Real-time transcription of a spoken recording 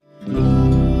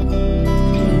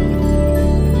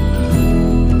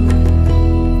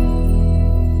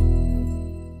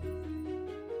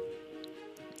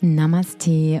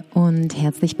Namaste und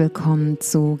herzlich willkommen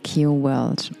zu Kio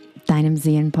World, deinem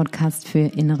Seelenpodcast für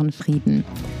inneren Frieden.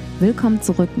 Willkommen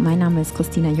zurück, mein Name ist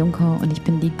Christina Juncker und ich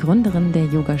bin die Gründerin der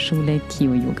Yogaschule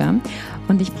Kio Yoga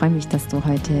und ich freue mich, dass du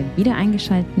heute wieder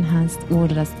eingeschaltet hast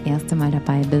oder das erste Mal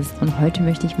dabei bist und heute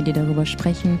möchte ich mit dir darüber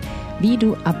sprechen, wie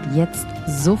du ab jetzt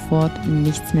sofort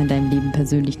nichts mehr in deinem Leben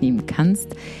persönlich nehmen kannst,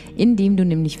 indem du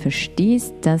nämlich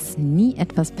verstehst, dass nie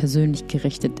etwas persönlich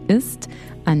gerichtet ist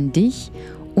an dich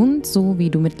und so wie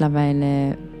du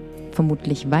mittlerweile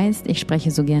vermutlich weißt, ich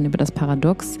spreche so gerne über das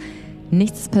Paradox,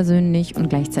 nichts ist persönlich und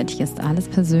gleichzeitig ist alles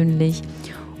persönlich.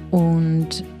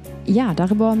 Und ja,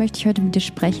 darüber möchte ich heute mit dir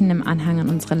sprechen im Anhang an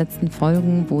unserer letzten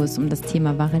Folgen, wo es um das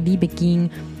Thema wahre Liebe ging,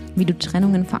 wie du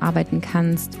Trennungen verarbeiten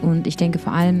kannst und ich denke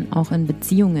vor allem auch in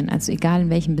Beziehungen, also egal in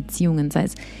welchen Beziehungen, sei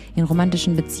es in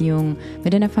romantischen Beziehungen,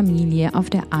 mit deiner Familie, auf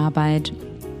der Arbeit,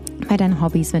 bei deinen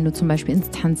Hobbys, wenn du zum Beispiel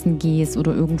ins Tanzen gehst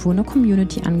oder irgendwo in einer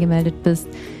Community angemeldet bist.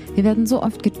 Wir werden so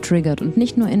oft getriggert und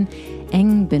nicht nur in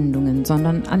engen Bindungen,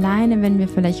 sondern alleine, wenn wir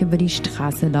vielleicht über die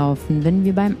Straße laufen, wenn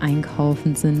wir beim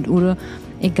Einkaufen sind oder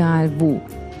egal wo.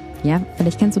 Ja,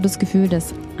 vielleicht kennst du das Gefühl,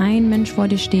 dass ein Mensch vor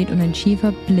dir steht und ein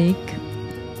schiefer Blick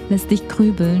lässt dich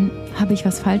grübeln. Habe ich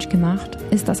was falsch gemacht?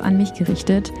 Ist das an mich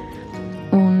gerichtet?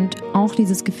 Und auch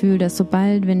dieses Gefühl, dass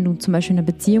sobald, wenn du zum Beispiel in einer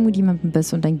Beziehung mit jemandem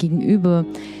bist und dein Gegenüber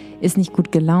ist nicht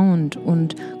gut gelaunt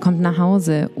und kommt nach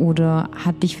Hause oder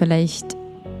hat dich vielleicht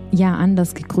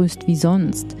anders gegrüßt wie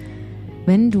sonst.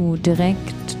 Wenn du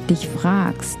direkt dich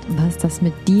fragst, was das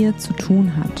mit dir zu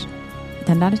tun hat,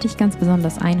 dann lade ich dich ganz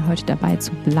besonders ein, heute dabei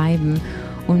zu bleiben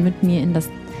und mit mir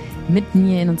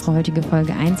in unsere heutige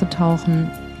Folge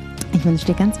einzutauchen. Ich wünsche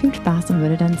dir ganz viel Spaß und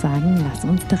würde dann sagen, lass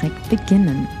uns direkt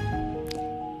beginnen.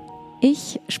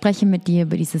 Ich spreche mit dir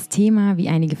über dieses Thema, wie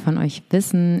einige von euch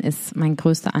wissen, ist mein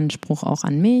größter Anspruch auch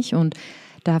an mich und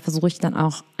da versuche ich dann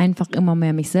auch einfach immer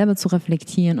mehr mich selber zu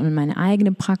reflektieren und in meine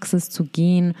eigene Praxis zu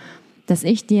gehen, dass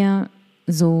ich dir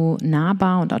so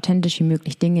nahbar und authentisch wie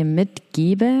möglich Dinge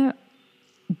mitgebe,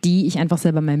 die ich einfach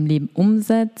selber in meinem Leben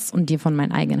umsetze und dir von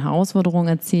meinen eigenen Herausforderungen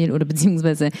erzähle oder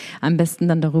beziehungsweise am besten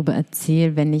dann darüber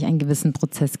erzähle, wenn ich einen gewissen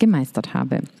Prozess gemeistert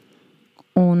habe.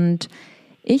 Und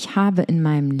ich habe in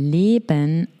meinem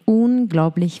Leben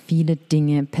unglaublich viele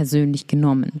Dinge persönlich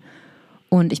genommen.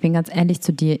 Und ich bin ganz ehrlich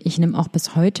zu dir, ich nehme auch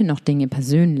bis heute noch Dinge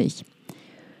persönlich.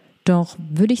 Doch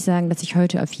würde ich sagen, dass ich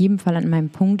heute auf jeden Fall an meinem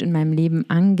Punkt in meinem Leben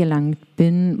angelangt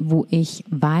bin, wo ich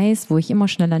weiß, wo ich immer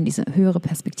schneller in diese höhere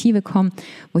Perspektive komme,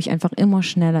 wo ich einfach immer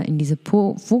schneller in diese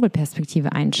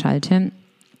Vogelperspektive einschalte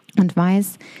und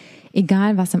weiß,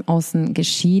 egal was im Außen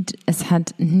geschieht, es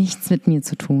hat nichts mit mir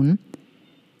zu tun.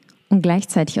 Und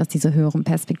gleichzeitig aus dieser höheren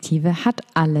Perspektive hat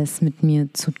alles mit mir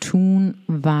zu tun,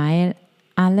 weil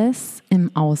alles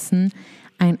im Außen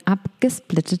ein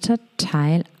abgesplitteter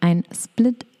Teil, ein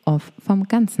Split-off vom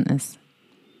Ganzen ist.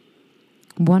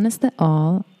 One is the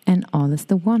all and all is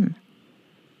the one.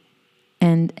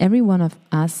 And every one of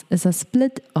us is a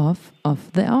split-off of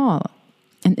the all.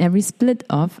 And every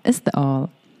split-off is the all.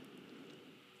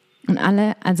 Und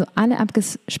alle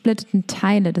abgesplitteten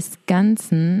Teile des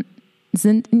Ganzen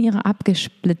sind in ihrer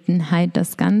Abgesplittenheit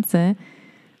das Ganze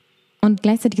und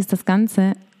gleichzeitig ist das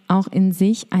Ganze auch in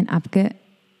sich ein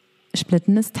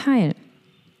abgesplittenes Teil.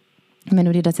 Wenn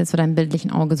du dir das jetzt vor deinem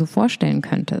bildlichen Auge so vorstellen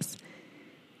könntest.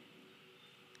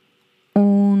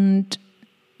 Und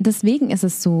deswegen ist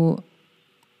es so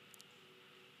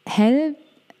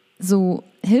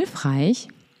hilfreich,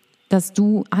 dass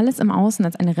du alles im Außen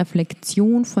als eine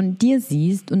Reflexion von dir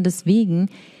siehst und deswegen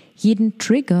jeden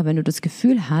Trigger, wenn du das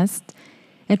Gefühl hast,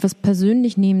 etwas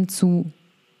persönlich nehmen zu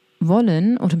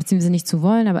wollen oder beziehungsweise nicht zu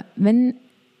wollen, aber wenn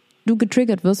du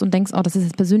getriggert wirst und denkst, das ist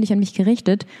jetzt persönlich an mich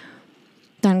gerichtet,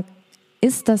 dann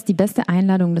ist das die beste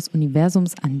Einladung des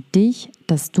Universums an dich,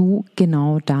 dass du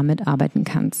genau damit arbeiten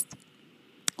kannst.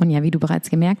 Und ja, wie du bereits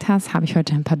gemerkt hast, habe ich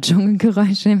heute ein paar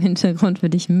Dschungelgeräusche im Hintergrund für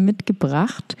dich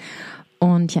mitgebracht.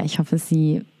 Und ja, ich hoffe,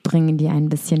 sie bringen dir ein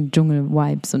bisschen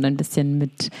Dschungel-Vibes und ein bisschen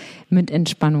mit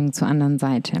Entspannung zur anderen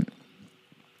Seite.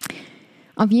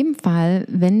 Auf jeden Fall,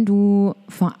 wenn du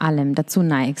vor allem dazu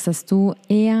neigst, dass du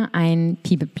eher ein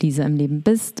People-Pleaser im Leben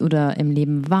bist oder im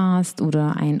Leben warst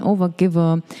oder ein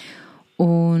Overgiver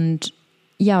und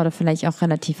oder vielleicht auch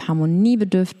relativ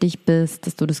harmoniebedürftig bist,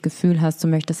 dass du das Gefühl hast, du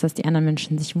möchtest, dass die anderen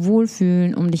Menschen sich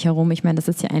wohlfühlen um dich herum. Ich meine, das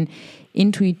ist ja ein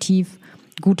intuitiv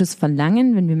gutes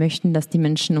Verlangen, wenn wir möchten, dass die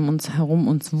Menschen um uns herum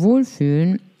uns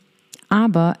wohlfühlen.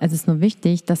 Aber es ist nur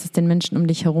wichtig, dass es den Menschen um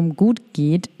dich herum gut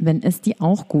geht, wenn es dir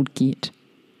auch gut geht.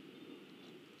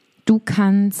 Du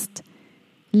kannst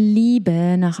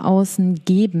Liebe nach außen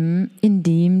geben,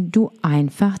 indem du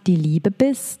einfach die Liebe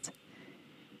bist,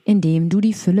 indem du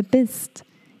die Fülle bist,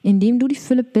 Indem du die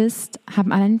Fülle bist,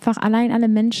 haben einfach allein alle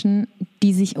Menschen,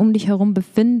 die sich um dich herum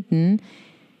befinden,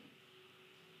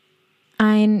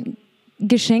 ein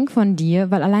Geschenk von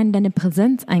dir, weil allein deine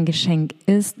Präsenz ein Geschenk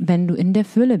ist, wenn du in der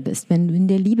Fülle bist, wenn du in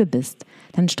der Liebe bist.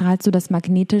 Dann strahlst du das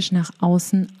magnetisch nach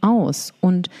außen aus.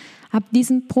 Und ab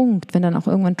diesem Punkt, wenn dann auch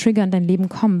irgendwann Trigger in dein Leben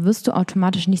kommen, wirst du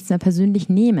automatisch nichts mehr persönlich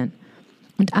nehmen.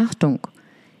 Und Achtung,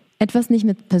 etwas nicht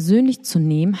mehr persönlich zu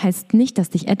nehmen, heißt nicht, dass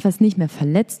dich etwas nicht mehr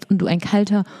verletzt und du ein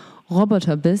kalter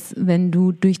Roboter bist, wenn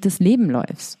du durch das Leben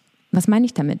läufst. Was meine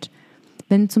ich damit?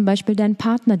 Wenn zum Beispiel dein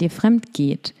Partner dir fremd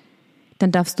geht,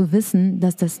 dann darfst du wissen,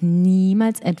 dass das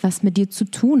niemals etwas mit dir zu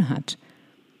tun hat.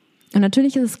 Und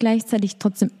natürlich ist es gleichzeitig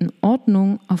trotzdem in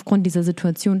Ordnung, aufgrund dieser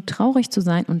Situation traurig zu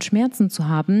sein und Schmerzen zu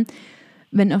haben,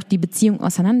 wenn auch die Beziehung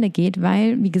auseinandergeht,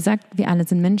 weil, wie gesagt, wir alle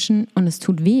sind Menschen und es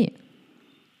tut weh.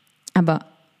 Aber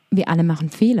wir alle machen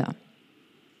Fehler.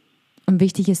 Und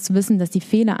wichtig ist zu wissen, dass die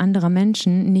Fehler anderer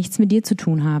Menschen nichts mit dir zu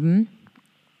tun haben.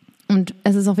 Und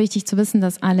es ist auch wichtig zu wissen,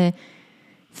 dass alle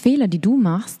Fehler, die du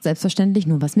machst, selbstverständlich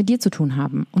nur was mit dir zu tun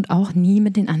haben. Und auch nie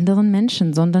mit den anderen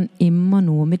Menschen, sondern immer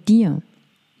nur mit dir.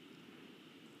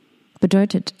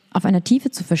 Bedeutet, auf einer Tiefe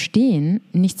zu verstehen,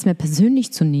 nichts mehr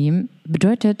persönlich zu nehmen,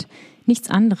 bedeutet nichts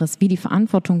anderes, wie die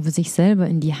Verantwortung für sich selber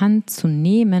in die Hand zu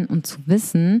nehmen und zu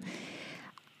wissen,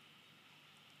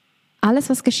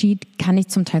 alles, was geschieht, kann ich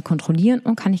zum Teil kontrollieren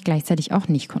und kann ich gleichzeitig auch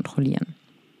nicht kontrollieren.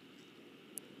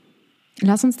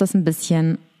 Lass uns das ein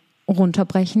bisschen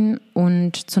runterbrechen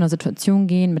und zu einer Situation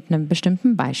gehen mit einem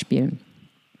bestimmten Beispiel.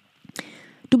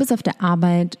 Du bist auf der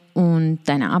Arbeit und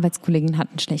deine Arbeitskollegin hat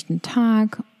einen schlechten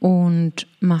Tag und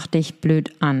macht dich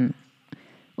blöd an.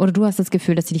 Oder du hast das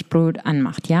Gefühl, dass sie dich blöd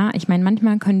anmacht, ja? Ich meine,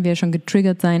 manchmal können wir schon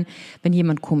getriggert sein, wenn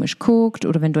jemand komisch guckt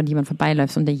oder wenn du an jemanden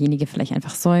vorbeiläufst und derjenige vielleicht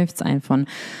einfach seufzt,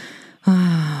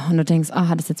 und du denkst,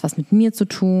 hat das jetzt was mit mir zu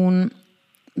tun?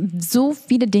 So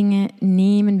viele Dinge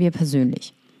nehmen wir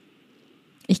persönlich.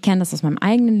 Ich kenne das aus meinem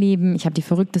eigenen Leben. Ich habe die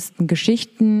verrücktesten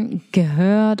Geschichten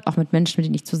gehört, auch mit Menschen, mit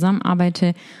denen ich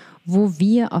zusammenarbeite, wo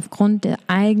wir aufgrund der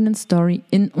eigenen Story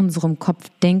in unserem Kopf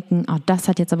denken, das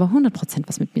hat jetzt aber 100%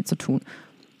 was mit mir zu tun.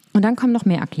 Und dann kommen noch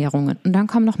mehr Erklärungen und dann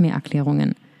kommen noch mehr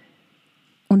Erklärungen.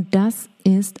 Und das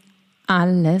ist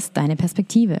alles deine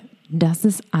Perspektive. Das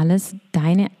ist alles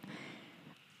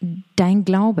dein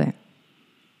Glaube.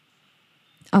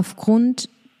 Aufgrund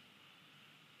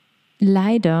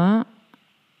leider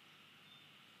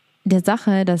der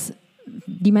Sache, dass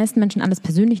die meisten Menschen alles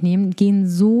persönlich nehmen, gehen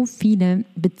so viele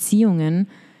Beziehungen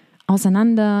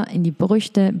auseinander in die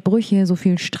Brüche, so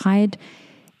viel Streit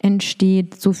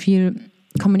entsteht, so viel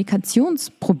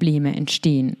Kommunikationsprobleme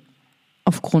entstehen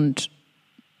aufgrund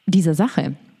dieser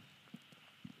Sache.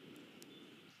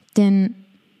 Denn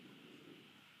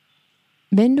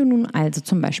wenn du nun also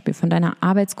zum Beispiel von deiner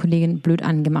Arbeitskollegin blöd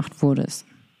angemacht wurdest,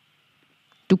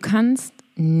 du kannst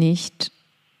nicht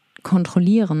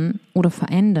kontrollieren oder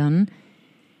verändern,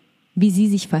 wie sie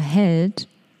sich verhält,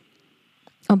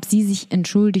 ob sie sich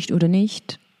entschuldigt oder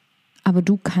nicht, aber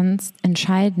du kannst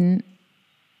entscheiden,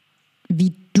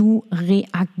 wie du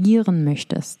reagieren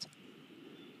möchtest,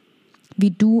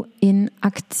 wie du in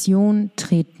Aktion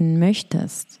treten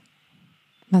möchtest,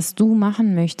 was du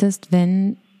machen möchtest,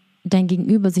 wenn dein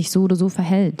Gegenüber sich so oder so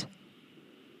verhält.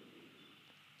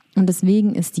 Und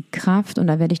deswegen ist die Kraft, und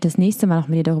da werde ich das nächste Mal auch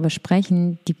mit dir darüber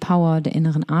sprechen, die Power der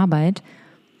inneren Arbeit.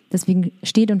 Deswegen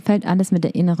steht und fällt alles mit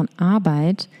der inneren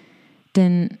Arbeit,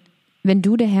 denn wenn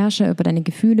du der Herrscher über deine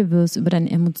Gefühle wirst, über deine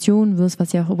Emotionen wirst,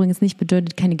 was ja auch übrigens nicht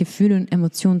bedeutet, keine Gefühle und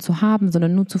Emotionen zu haben,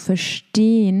 sondern nur zu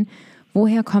verstehen,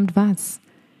 woher kommt was.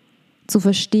 Zu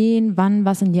verstehen, wann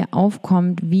was in dir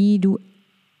aufkommt, wie du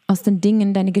aus den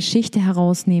Dingen deine Geschichte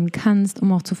herausnehmen kannst,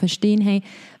 um auch zu verstehen, hey,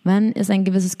 wann ist ein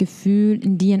gewisses Gefühl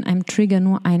in dir, in einem Trigger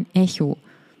nur ein Echo?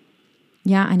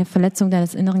 Ja, eine Verletzung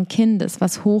deines inneren Kindes,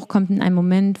 was hochkommt in einem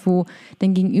Moment, wo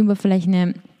dein Gegenüber vielleicht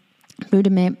eine blöde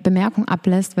Bemerkung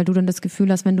ablässt, weil du dann das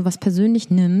Gefühl hast, wenn du was persönlich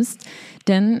nimmst,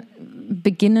 dann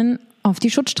beginnen auf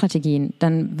die Schutzstrategien.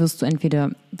 Dann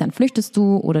dann flüchtest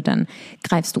du oder dann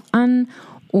greifst du an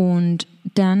und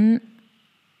dann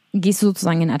gehst du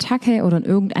sozusagen in Attacke oder in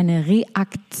irgendeine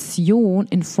Reaktion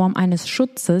in Form eines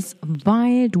Schutzes,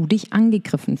 weil du dich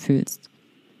angegriffen fühlst.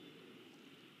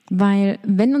 Weil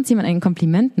wenn uns jemand ein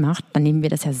Kompliment macht, dann nehmen wir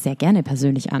das ja sehr gerne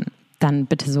persönlich an. Dann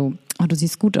bitte so, du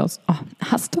siehst gut aus.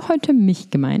 Hast du heute mich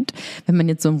gemeint? Wenn man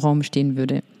jetzt so im Raum stehen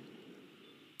würde.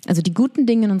 Also die guten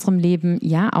Dinge in unserem Leben,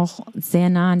 ja, auch sehr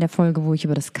nah an der Folge, wo ich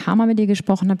über das Karma mit dir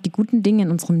gesprochen habe, die guten Dinge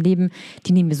in unserem Leben,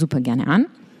 die nehmen wir super gerne an.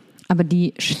 Aber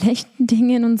die schlechten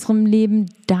Dinge in unserem Leben,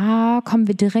 da kommen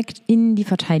wir direkt in die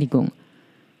Verteidigung.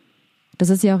 Das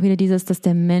ist ja auch wieder dieses, dass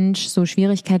der Mensch so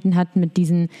Schwierigkeiten hat mit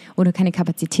diesen oder keine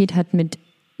Kapazität hat, mit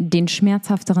den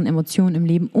schmerzhafteren Emotionen im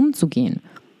Leben umzugehen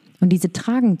und diese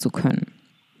tragen zu können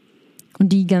und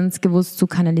die ganz bewusst zu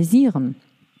kanalisieren.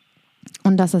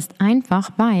 Und das ist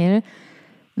einfach, weil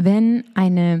wenn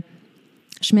eine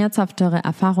schmerzhaftere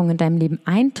Erfahrung in deinem Leben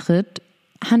eintritt,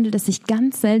 handelt es sich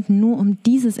ganz selten nur um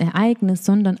dieses Ereignis,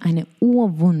 sondern eine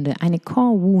Urwunde, eine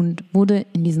Core Wound wurde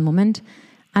in diesem Moment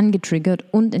angetriggert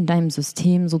und in deinem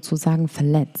System sozusagen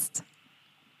verletzt.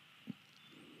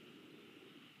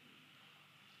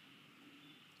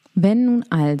 Wenn nun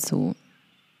also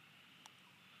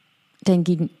dein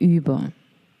Gegenüber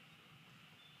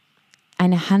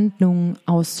eine Handlung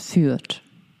ausführt,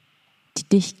 die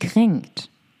dich kränkt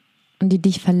und die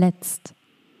dich verletzt,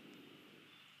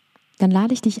 dann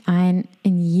lade ich dich ein,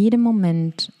 in jedem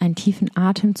Moment einen tiefen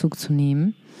Atemzug zu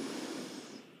nehmen.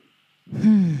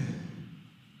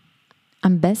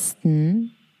 Am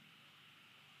besten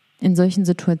in solchen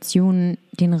Situationen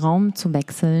den Raum zu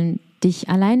wechseln, dich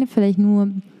alleine vielleicht nur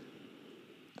ein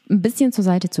bisschen zur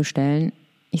Seite zu stellen.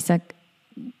 Ich sag,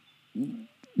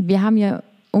 wir haben ja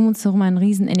um uns herum ein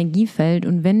riesen Energiefeld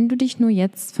und wenn du dich nur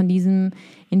jetzt in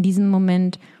diesem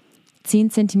Moment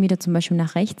 10 Zentimeter zum Beispiel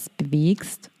nach rechts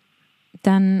bewegst,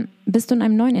 dann bist du in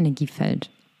einem neuen Energiefeld.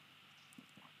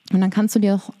 Und dann kannst du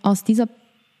dir auch aus dieser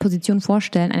Position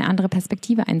vorstellen, eine andere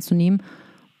Perspektive einzunehmen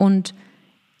und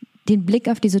den Blick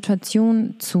auf die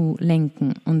Situation zu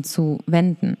lenken und zu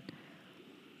wenden.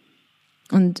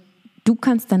 Und du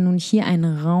kannst dann nun hier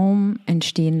einen Raum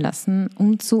entstehen lassen,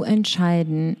 um zu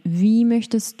entscheiden, wie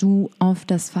möchtest du auf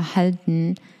das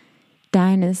Verhalten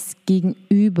deines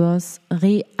Gegenübers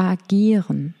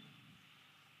reagieren?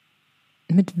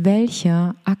 Mit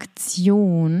welcher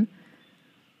Aktion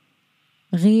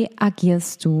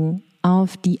reagierst du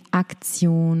auf die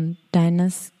Aktion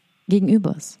deines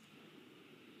Gegenübers?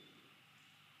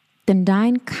 Denn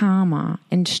dein Karma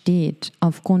entsteht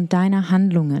aufgrund deiner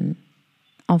Handlungen,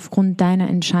 aufgrund deiner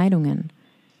Entscheidungen.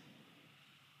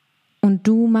 Und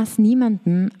du machst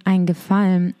niemandem einen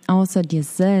Gefallen außer dir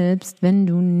selbst, wenn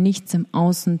du nichts im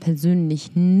Außen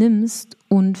persönlich nimmst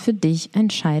und für dich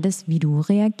entscheidest, wie du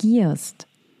reagierst.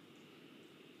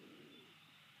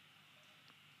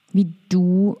 Wie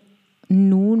du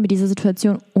nun mit dieser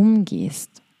Situation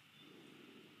umgehst.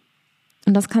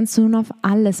 Und das kannst du nun auf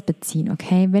alles beziehen,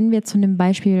 okay? Wenn wir zu dem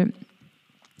Beispiel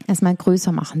erstmal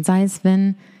größer machen, sei es,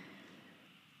 wenn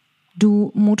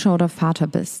du Mutter oder Vater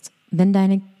bist, wenn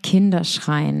deine Kinder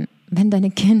schreien, wenn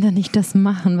deine Kinder nicht das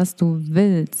machen, was du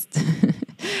willst,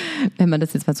 wenn man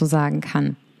das jetzt mal so sagen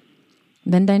kann,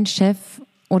 wenn dein Chef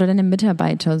oder deine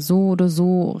Mitarbeiter so oder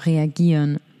so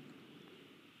reagieren,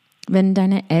 wenn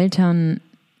deine Eltern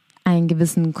einen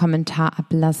gewissen Kommentar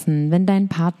ablassen, wenn dein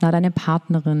Partner, deine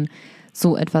Partnerin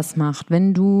so etwas macht, wir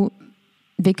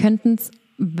können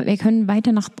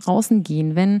weiter nach draußen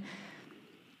gehen, wenn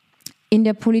in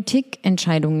der Politik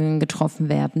Entscheidungen getroffen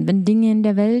werden, wenn Dinge in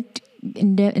der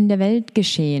Welt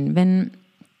geschehen, wenn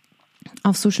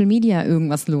auf Social Media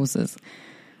irgendwas los ist,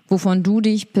 wovon du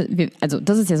dich, also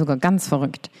das ist ja sogar ganz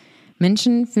verrückt.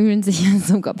 Menschen fühlen sich ja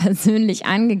sogar persönlich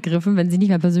angegriffen, wenn sie nicht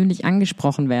mehr persönlich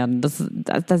angesprochen werden.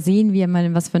 Da sehen wir mal,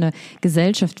 in was für einer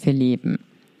Gesellschaft wir leben.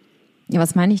 Ja,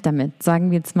 was meine ich damit?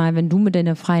 Sagen wir jetzt mal, wenn du mit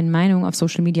deiner freien Meinung auf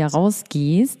Social Media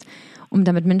rausgehst und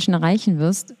damit Menschen erreichen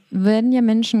wirst, werden ja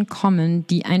Menschen kommen,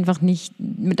 die einfach nicht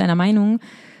mit deiner Meinung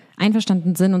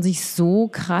einverstanden sind und sich so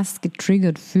krass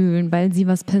getriggert fühlen, weil sie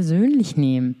was persönlich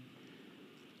nehmen.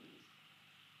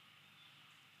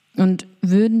 Und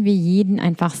würden wir jeden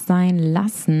einfach sein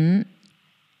lassen,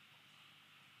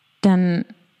 dann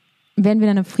wären wir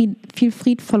in einer viel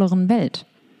friedvolleren Welt.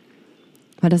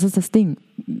 Weil das ist das Ding.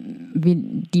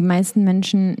 Die meisten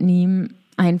Menschen nehmen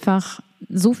einfach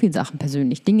so viele Sachen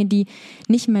persönlich. Dinge, die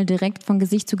nicht mal direkt von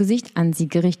Gesicht zu Gesicht an sie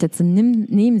gerichtet sind,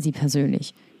 nehmen sie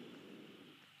persönlich.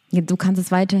 Du kannst es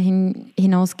weiterhin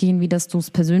hinausgehen, wie dass du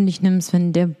es persönlich nimmst,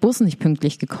 wenn der Bus nicht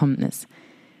pünktlich gekommen ist.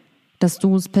 Dass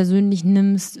du es persönlich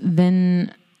nimmst,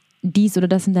 wenn dies oder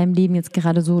das in deinem Leben jetzt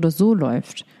gerade so oder so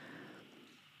läuft.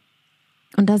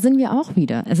 Und da sind wir auch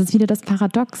wieder. Es ist wieder das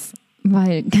Paradox,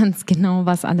 weil ganz genau,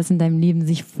 was alles in deinem Leben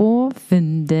sich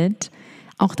vorfindet,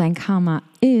 auch dein Karma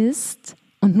ist.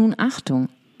 Und nun Achtung,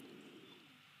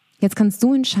 jetzt kannst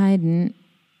du entscheiden,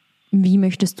 wie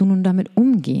möchtest du nun damit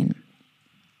umgehen?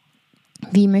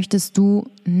 Wie möchtest du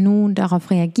nun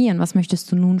darauf reagieren? Was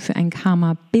möchtest du nun für ein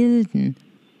Karma bilden?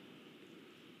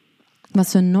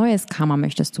 Was für ein neues Karma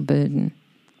möchtest du bilden?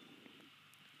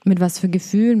 Mit was für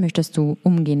Gefühlen möchtest du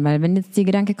umgehen? Weil wenn jetzt der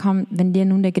Gedanke kommt, wenn dir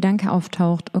nun der Gedanke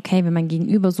auftaucht, okay, wenn mein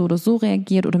Gegenüber so oder so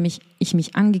reagiert oder ich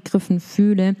mich angegriffen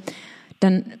fühle,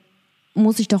 dann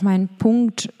muss ich doch meinen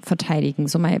Punkt verteidigen,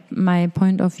 so my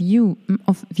point of view,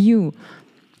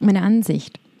 meine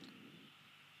Ansicht.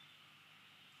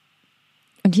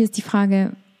 Und hier ist die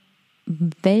Frage,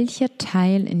 welcher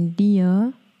Teil in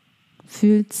dir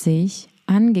fühlt sich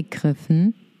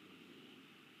angegriffen,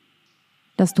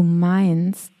 dass du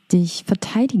meinst, dich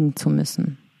verteidigen zu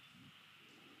müssen?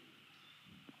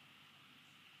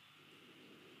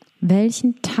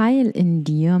 Welchen Teil in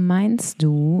dir meinst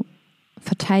du,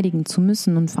 verteidigen zu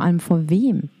müssen und vor allem vor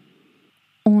wem?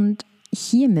 Und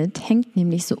hiermit hängt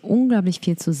nämlich so unglaublich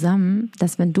viel zusammen,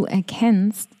 dass wenn du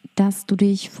erkennst, dass du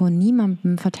dich vor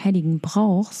niemandem verteidigen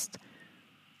brauchst,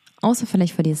 außer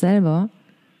vielleicht vor dir selber,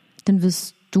 dann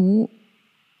wirst du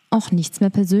auch nichts mehr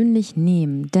persönlich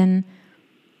nehmen. Denn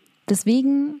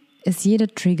deswegen ist jeder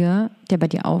Trigger, der bei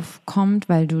dir aufkommt,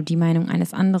 weil du die Meinung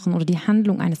eines anderen oder die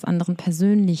Handlung eines anderen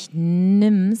persönlich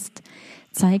nimmst,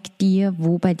 zeigt dir,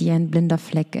 wo bei dir ein blinder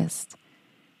Fleck ist.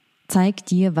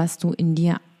 Zeigt dir, was du in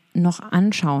dir noch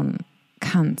anschauen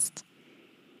kannst.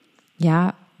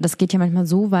 Ja, das geht ja manchmal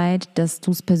so weit, dass du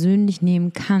es persönlich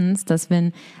nehmen kannst, dass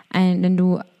wenn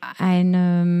du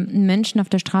einem Menschen auf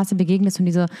der Straße begegnest und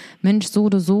dieser Mensch so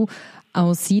oder so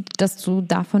aussieht, dass du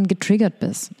davon getriggert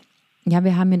bist. Ja,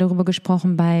 wir haben ja darüber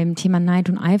gesprochen beim Thema Neid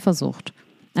und Eifersucht.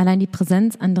 Allein die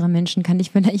Präsenz anderer Menschen kann dich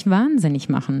vielleicht wahnsinnig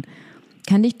machen.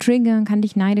 Kann dich triggern, kann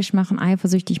dich neidisch machen,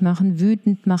 eifersüchtig machen,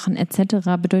 wütend machen,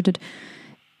 etc. Bedeutet,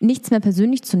 nichts mehr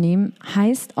persönlich zu nehmen,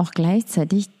 heißt auch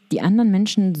gleichzeitig, die anderen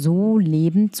Menschen so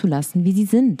leben zu lassen, wie sie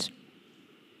sind.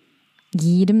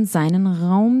 Jedem seinen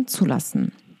Raum zu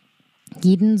lassen.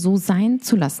 Jeden so sein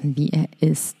zu lassen, wie er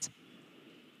ist.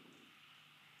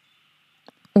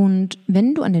 Und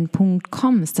wenn du an den Punkt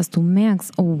kommst, dass du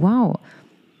merkst, oh wow,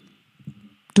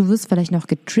 du wirst vielleicht noch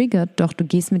getriggert, doch du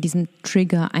gehst mit diesem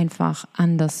Trigger einfach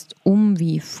anders um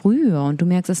wie früher und du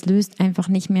merkst, es löst einfach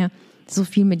nicht mehr so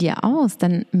viel mit dir aus,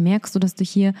 dann merkst du, dass du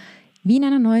hier wie in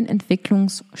einer neuen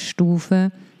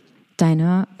Entwicklungsstufe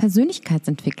deiner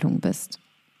Persönlichkeitsentwicklung bist,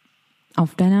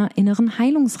 auf deiner inneren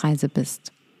Heilungsreise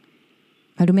bist.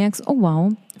 Weil du merkst, oh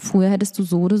wow, früher hättest du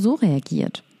so oder so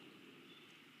reagiert.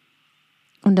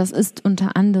 Und das ist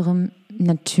unter anderem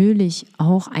natürlich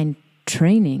auch ein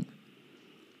Training.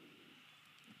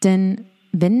 Denn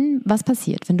wenn was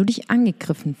passiert, wenn du dich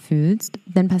angegriffen fühlst,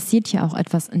 dann passiert ja auch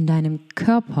etwas in deinem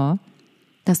Körper,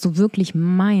 dass du wirklich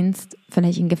meinst,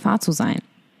 vielleicht in Gefahr zu sein.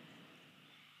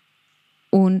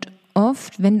 Und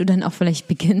oft, wenn du dann auch vielleicht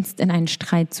beginnst, in einen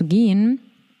Streit zu gehen,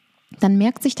 dann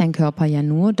merkt sich dein Körper ja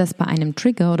nur, dass bei einem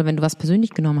Trigger oder wenn du was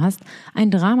persönlich genommen hast, ein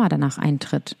Drama danach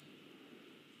eintritt.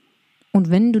 Und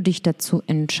wenn du dich dazu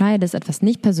entscheidest, etwas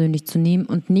nicht persönlich zu nehmen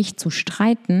und nicht zu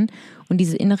streiten und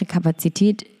diese innere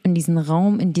Kapazität in diesen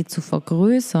Raum in dir zu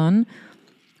vergrößern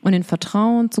und in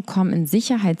Vertrauen zu kommen, in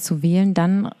Sicherheit zu wählen,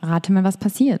 dann rate mal, was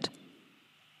passiert.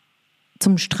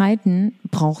 Zum Streiten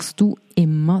brauchst du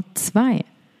immer zwei.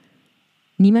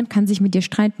 Niemand kann sich mit dir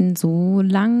streiten, so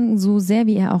lang, so sehr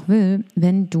wie er auch will,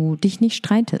 wenn du dich nicht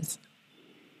streitest.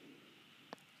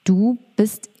 Du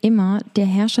bist immer der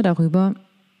Herrscher darüber,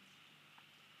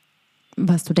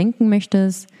 was du denken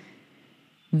möchtest,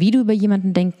 wie du über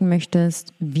jemanden denken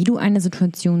möchtest, wie du eine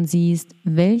Situation siehst,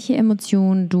 welche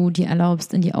Emotionen du dir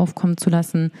erlaubst, in dir aufkommen zu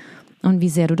lassen und wie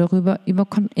sehr du darüber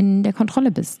in der Kontrolle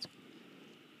bist.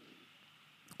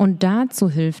 Und dazu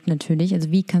hilft natürlich, also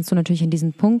wie kannst du natürlich an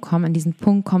diesen Punkt kommen? An diesen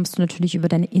Punkt kommst du natürlich über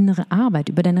deine innere Arbeit,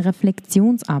 über deine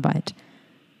Reflexionsarbeit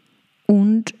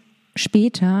und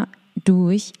später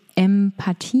durch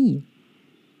Empathie.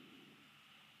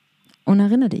 Und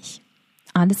erinnere dich,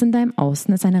 alles in deinem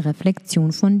Außen ist eine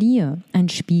Reflexion von dir, ein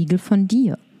Spiegel von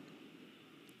dir.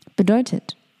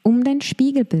 Bedeutet, um dein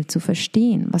Spiegelbild zu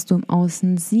verstehen, was du im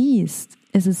Außen siehst,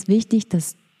 ist es wichtig,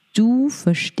 dass du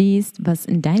verstehst, was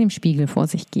in deinem Spiegel vor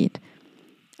sich geht.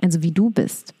 Also wie du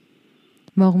bist,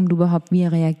 warum du überhaupt wie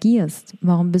reagierst,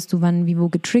 warum bist du wann wie wo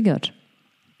getriggert,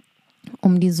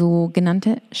 um die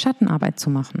sogenannte Schattenarbeit zu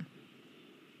machen.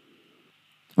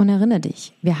 Und erinnere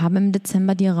dich, wir haben im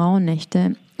Dezember die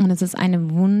Rauhnächte und es ist eine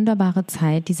wunderbare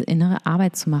Zeit, diese innere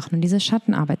Arbeit zu machen und diese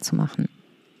Schattenarbeit zu machen.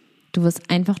 Du wirst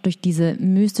einfach durch diese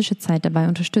mystische Zeit dabei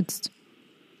unterstützt.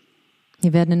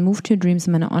 Wir werden in Move to Your Dreams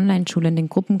in meiner Online-Schule, in den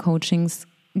Gruppencoachings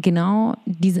genau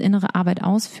diese innere Arbeit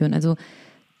ausführen. Also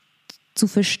zu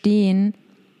verstehen,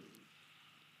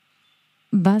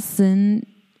 was sind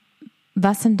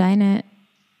deine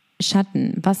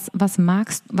Schatten, was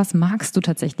magst du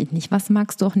tatsächlich nicht, was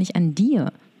magst du auch nicht an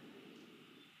dir?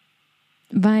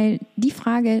 Weil die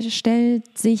Frage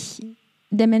stellt sich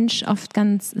der Mensch oft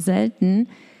ganz selten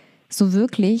so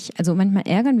wirklich, also manchmal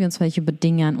ärgern wir uns vielleicht über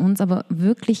Dinge an uns, aber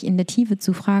wirklich in der Tiefe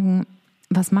zu fragen,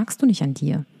 was magst du nicht an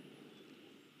dir?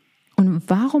 Und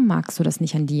warum magst du das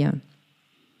nicht an dir?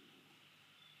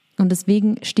 Und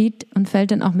deswegen steht und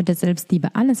fällt dann auch mit der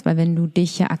Selbstliebe alles, weil wenn du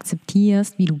dich ja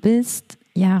akzeptierst, wie du bist,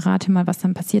 ja, rate mal, was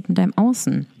dann passiert mit deinem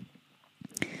Außen.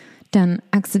 Dann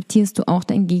akzeptierst du auch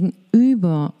dein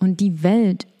Gegenüber und die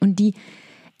Welt und die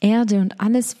Erde und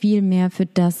alles viel mehr für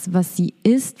das, was sie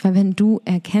ist. Weil wenn du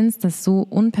erkennst, dass so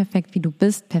unperfekt wie du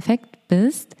bist, perfekt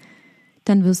bist,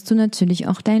 dann wirst du natürlich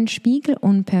auch deinen Spiegel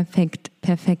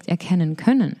perfekt erkennen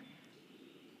können.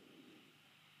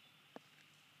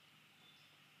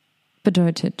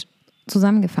 Bedeutet,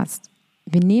 zusammengefasst,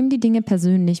 wir nehmen die Dinge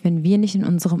persönlich, wenn wir nicht in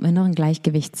unserem inneren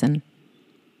Gleichgewicht sind.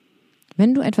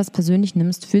 Wenn du etwas persönlich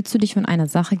nimmst, fühlst du dich von einer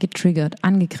Sache getriggert,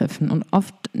 angegriffen. Und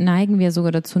oft neigen wir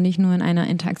sogar dazu, nicht nur in einer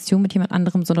Interaktion mit jemand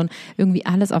anderem, sondern irgendwie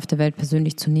alles auf der Welt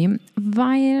persönlich zu nehmen,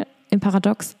 weil im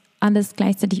Paradox alles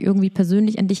gleichzeitig irgendwie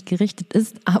persönlich an dich gerichtet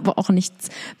ist, aber auch nichts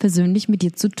persönlich mit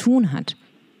dir zu tun hat.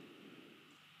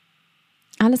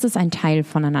 Alles ist ein Teil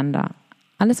voneinander.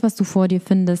 Alles, was du vor dir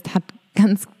findest,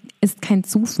 ist kein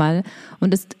Zufall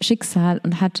und ist Schicksal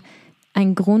und hat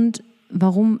einen Grund,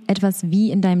 warum etwas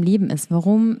wie in deinem Leben ist,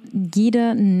 warum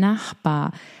jeder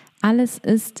Nachbar, alles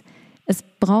ist, es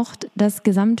braucht das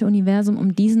gesamte Universum,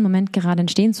 um diesen Moment gerade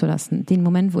entstehen zu lassen. Den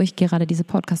Moment, wo ich gerade diese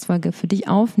Podcast-Folge für dich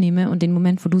aufnehme und den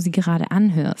Moment, wo du sie gerade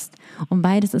anhörst. Und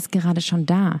beides ist gerade schon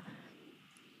da.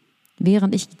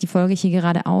 Während ich die Folge hier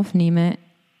gerade aufnehme,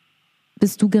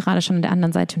 bist du gerade schon an der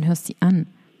anderen Seite und hörst sie an.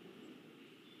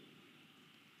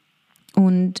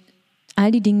 Und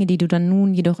all die Dinge, die du dann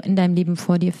nun jedoch in deinem Leben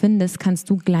vor dir findest, kannst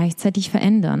du gleichzeitig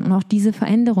verändern. Und auch diese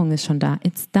Veränderung ist schon da.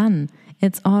 It's done.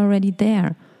 It's already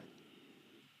there.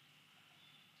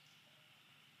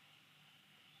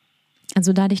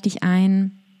 Also lade ich dich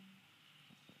ein,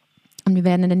 und wir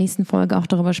werden in der nächsten Folge auch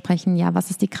darüber sprechen, ja,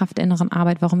 was ist die Kraft der inneren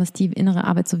Arbeit, warum ist die innere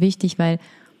Arbeit so wichtig, weil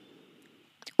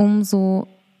umso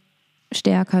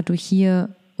stärker du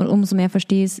hier und umso mehr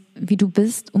verstehst, wie du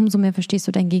bist, umso mehr verstehst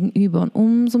du dein Gegenüber und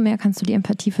umso mehr kannst du die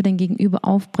Empathie für dein Gegenüber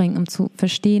aufbringen, um zu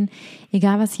verstehen,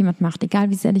 egal was jemand macht, egal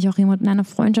wie sehr dich auch jemand in einer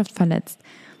Freundschaft verletzt,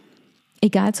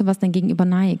 egal zu was dein Gegenüber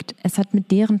neigt, es hat mit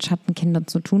deren Schattenkindern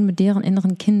zu tun, mit deren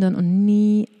inneren Kindern und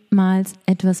niemals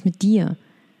etwas mit dir.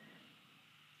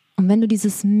 Und wenn du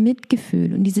dieses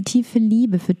Mitgefühl und diese tiefe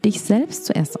Liebe für dich selbst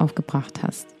zuerst aufgebracht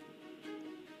hast,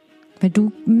 weil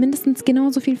du mindestens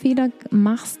genauso viel Fehler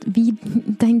machst wie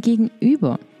dein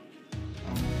Gegenüber,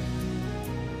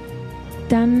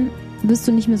 dann wirst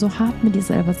du nicht mehr so hart mit dir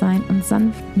selber sein und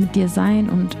sanft mit dir sein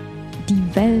und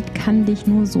die Welt kann dich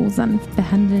nur so sanft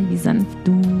behandeln, wie sanft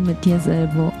du mit dir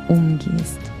selber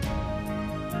umgehst.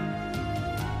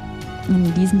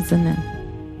 In diesem Sinne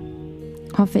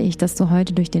hoffe ich, dass du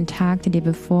heute durch den Tag, der dir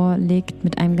bevorliegt,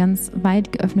 mit einem ganz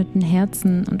weit geöffneten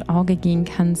Herzen und Auge gehen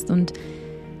kannst und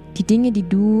die Dinge, die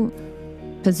du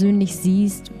persönlich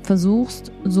siehst,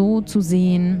 versuchst so zu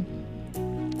sehen,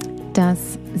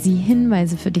 dass sie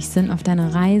Hinweise für dich sind auf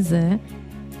deiner Reise,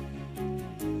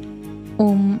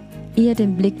 um eher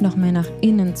den Blick noch mehr nach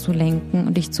innen zu lenken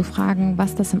und dich zu fragen,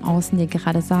 was das im Außen dir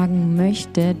gerade sagen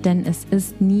möchte, denn es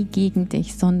ist nie gegen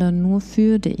dich, sondern nur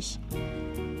für dich.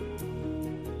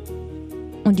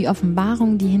 Und die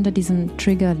Offenbarung, die hinter diesem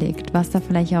Trigger liegt, was da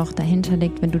vielleicht auch dahinter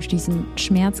liegt, wenn du durch diesen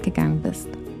Schmerz gegangen bist.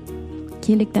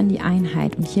 Hier liegt dann die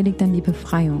Einheit und hier liegt dann die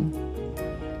Befreiung.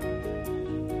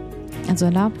 Also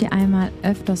erlaub dir einmal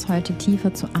öfters heute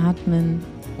tiefer zu atmen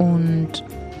und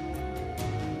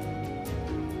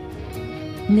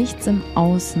nichts im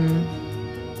Außen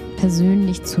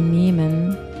persönlich zu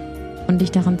nehmen und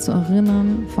dich daran zu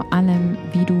erinnern, vor allem,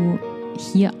 wie du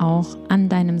hier auch an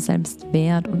deinem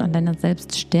Selbstwert und an deiner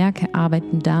Selbststärke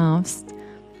arbeiten darfst,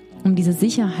 um diese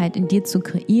Sicherheit in dir zu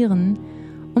kreieren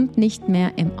und nicht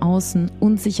mehr im Außen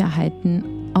Unsicherheiten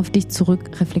auf dich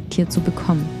zurück reflektiert zu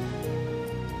bekommen.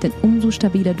 Denn umso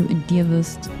stabiler du in dir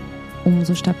wirst,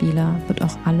 umso stabiler wird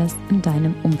auch alles in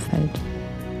deinem Umfeld.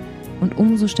 Und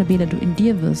umso stabiler du in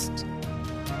dir wirst,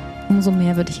 umso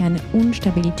mehr wird dich eine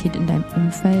Unstabilität in deinem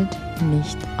Umfeld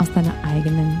nicht aus deiner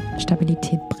eigenen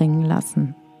Stabilität bringen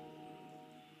lassen.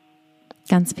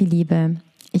 Ganz viel Liebe,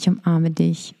 ich umarme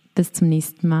dich. Bis zum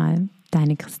nächsten Mal,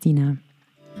 deine Christina.